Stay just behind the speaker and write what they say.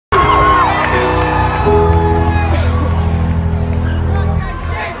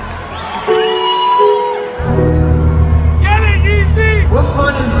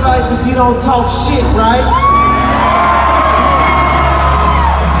gonna talk shit, right?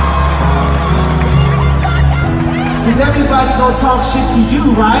 Cause everybody gonna talk shit to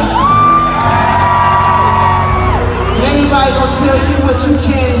you, right? And anybody gonna tell you what you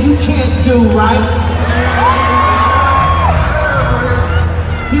can and you can't do, right?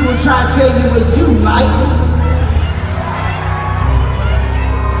 People try to tell you what you like.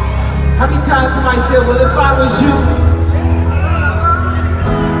 How many times somebody said, well, if I was you?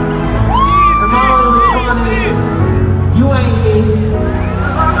 And my only response is, you ain't me.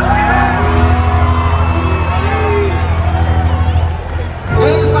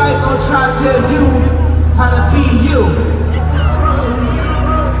 Ain't gonna try to tell you how to be you.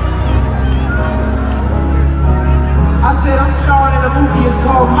 I said I'm starring in a movie, it's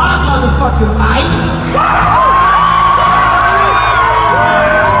called My Motherfucking Life.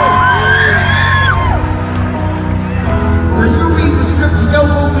 So you read the script to your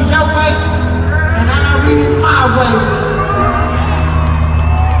movie your way, and I read it my way.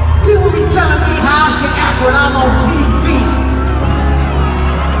 People be telling me how I should act when I'm on TV.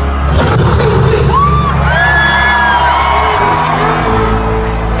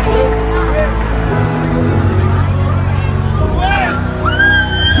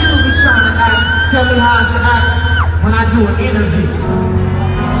 Tell me how I should act when I do an interview.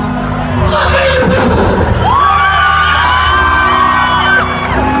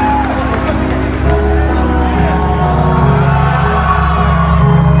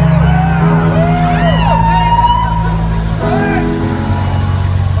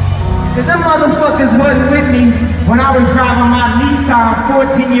 Cause them motherfuckers wasn't with me when I was driving my Nissan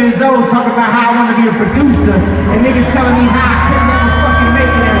 14 years old talking about how I want to be a producer and niggas telling me how I couldn't ever fucking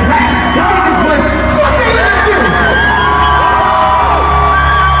make it in rap.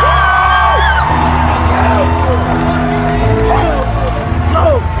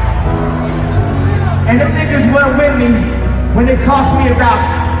 And them niggas weren't with me when it cost me about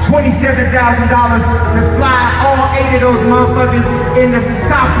 $27,000 to fly all 8 of those motherfuckers in the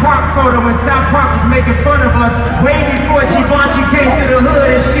South Park photo when South Park was making fun of us way before Givenchy came to the hood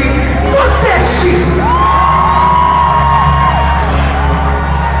and shit. Fuck that shit!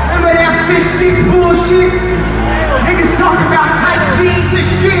 Remember that fish sticks bullshit? Niggas talking about tight jeans and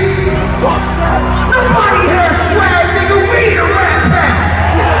shit? Nobody here swag, nigga, we the Rat Pack!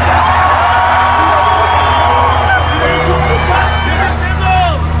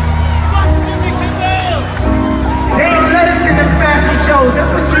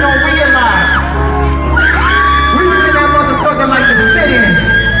 That's what you don't realize. We was in that motherfucker like the sit-ins.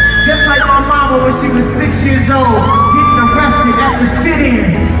 Just like my mama when she was 6 years old, getting arrested at the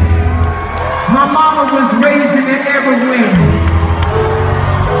sit-ins. My mama was raised in the Everwind.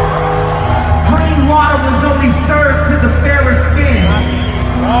 Clean water was only served to the fairer skin.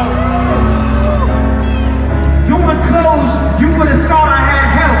 Doing clothes, you would have thought I had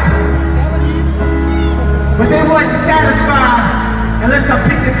help. But they wasn't satisfied unless I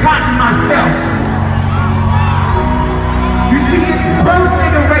pick the cotton myself. You see, it's broke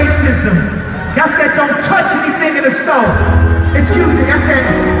nigga racism. That's that don't touch anything in the store. Excuse me, that's that,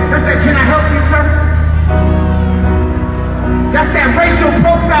 can I help you, sir? That's that racial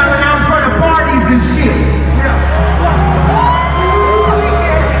profiling out in front of parties and shit.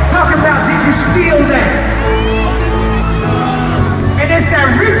 Talk about, did you steal that? And it's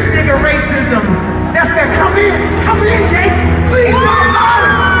that rich nigga racism. That's that, come in, Nate. Please, Bobo!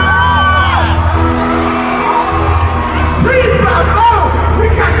 Please, Bobo! We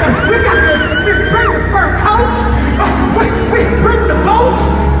got the bring the fur coats. We bring the boats.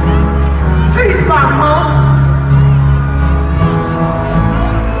 Please, Bobo.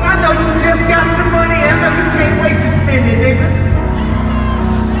 I know you just got some money. I know you can't wait to spend it, nigga.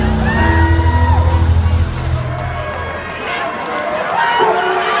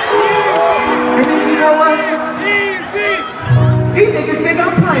 And then you know what? These niggas think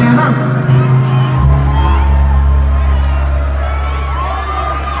I'm playing, huh?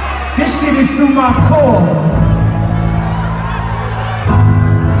 This shit is through my core.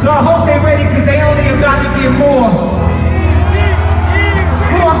 So I hope they ready, because they only about to get more.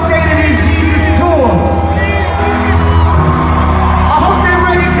 Fourth date of this Yeezus tour. I hope they're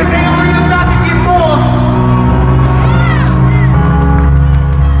ready, because they only about to get more.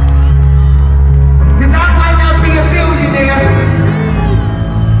 Because I might not be a billionaire.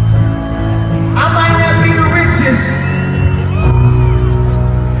 I might not be the richest.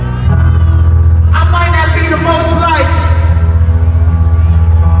 I might not be the most liked.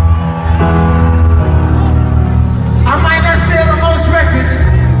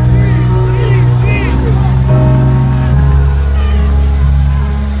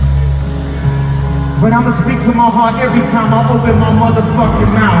 But I'ma speak to my heart every time I open my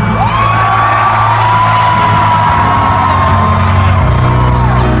motherfucking mouth.